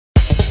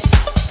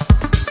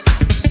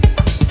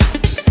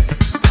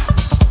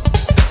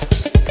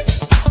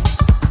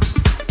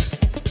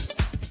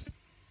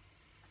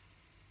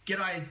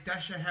G'day, it's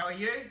Dasher, how are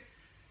you?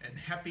 And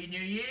Happy New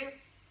Year,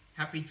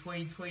 Happy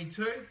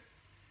 2022.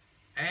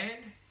 And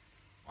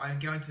I am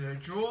going to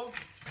draw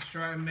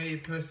Australian media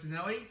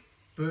personality,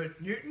 Bert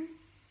Newton.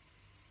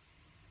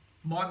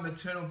 My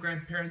maternal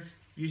grandparents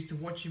used to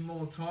watch him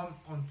all the time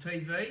on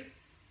TV,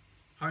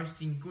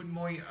 hosting Good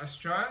Morning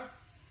Australia,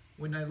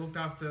 when they looked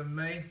after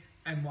me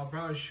and my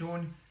brother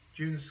Sean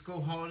during the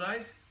school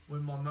holidays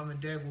when my mum and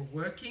dad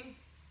were working.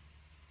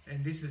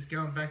 And this is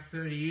going back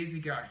 30 years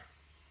ago.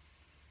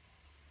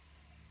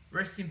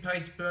 Rest in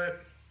peace,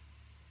 Bert.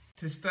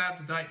 To stay up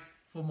to date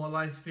for my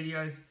latest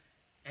videos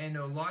and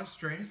our live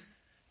streams,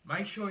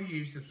 make sure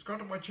you subscribe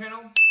to my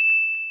channel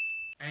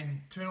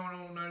and turn on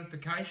all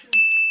notifications.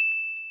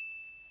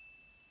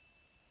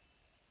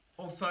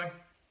 Also,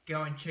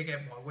 go and check out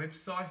my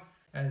website,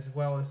 as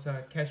well as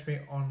catch me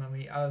on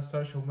the other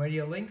social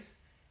media links,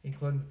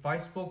 including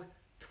Facebook,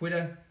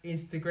 Twitter,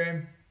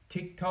 Instagram,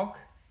 TikTok,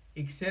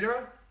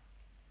 etc.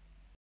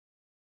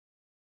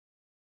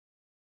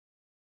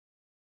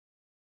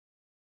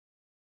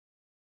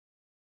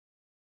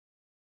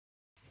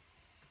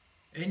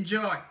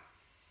 Enjoy!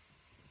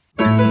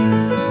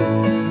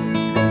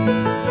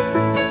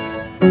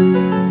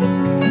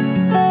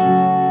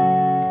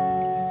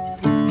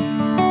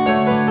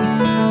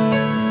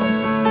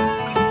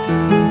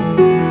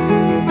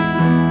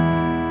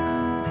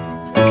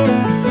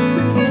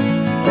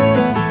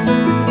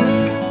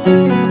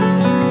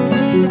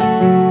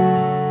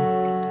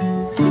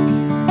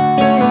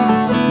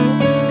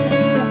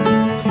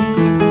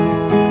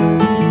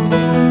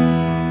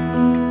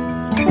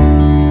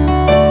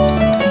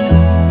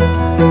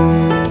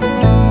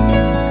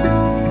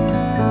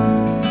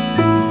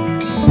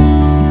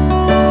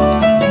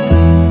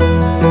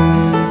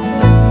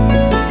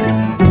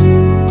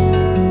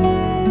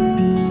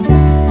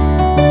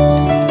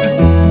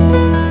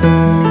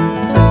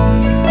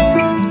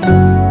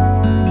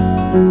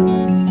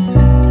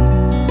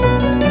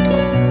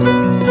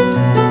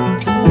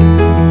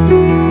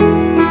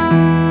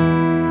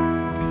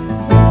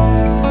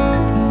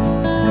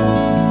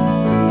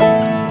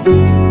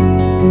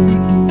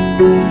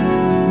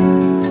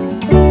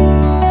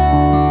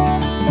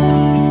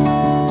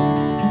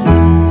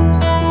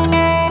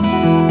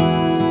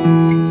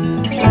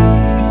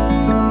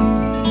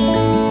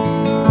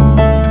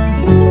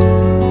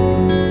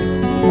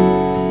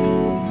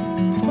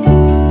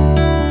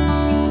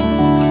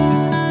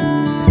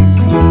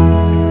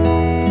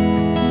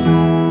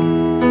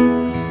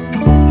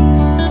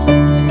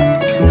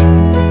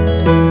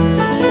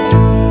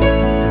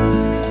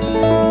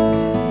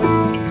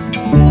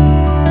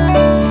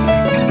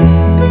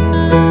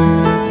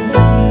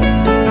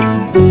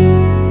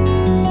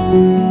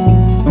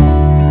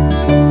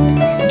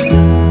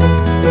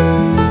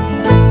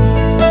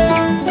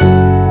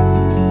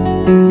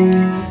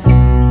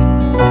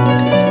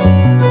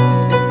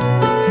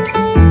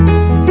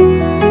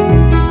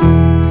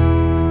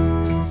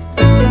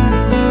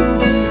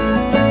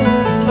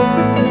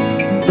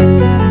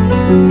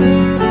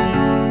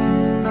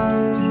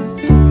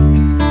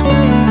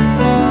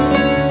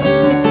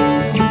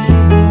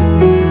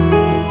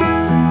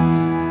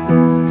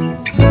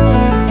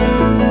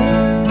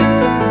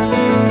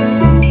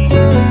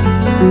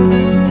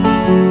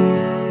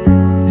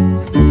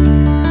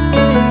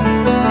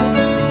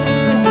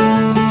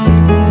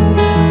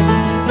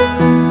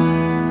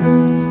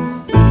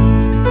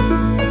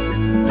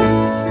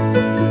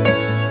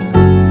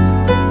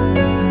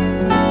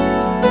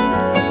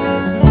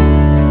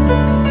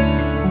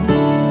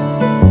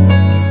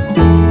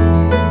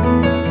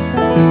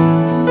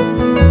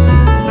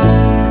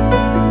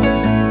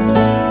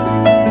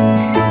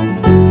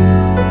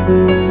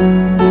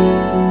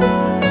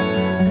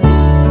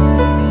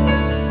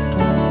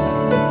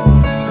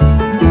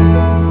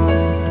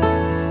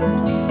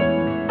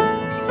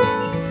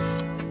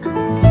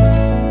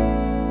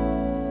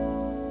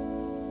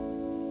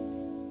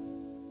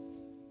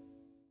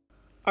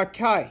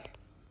 Okay,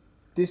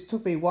 this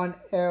took me 1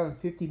 hour and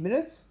 50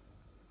 minutes.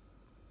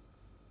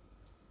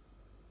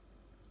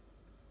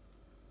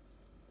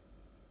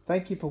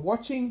 Thank you for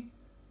watching.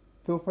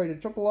 Feel free to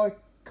drop a like,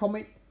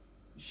 comment,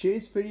 share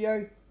this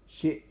video,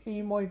 share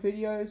any of my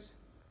videos,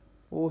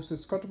 or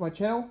subscribe to my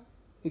channel,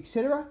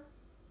 etc.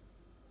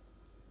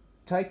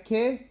 Take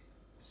care,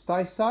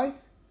 stay safe,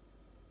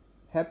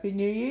 Happy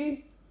New Year,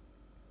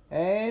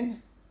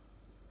 and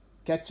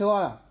catch you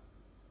later.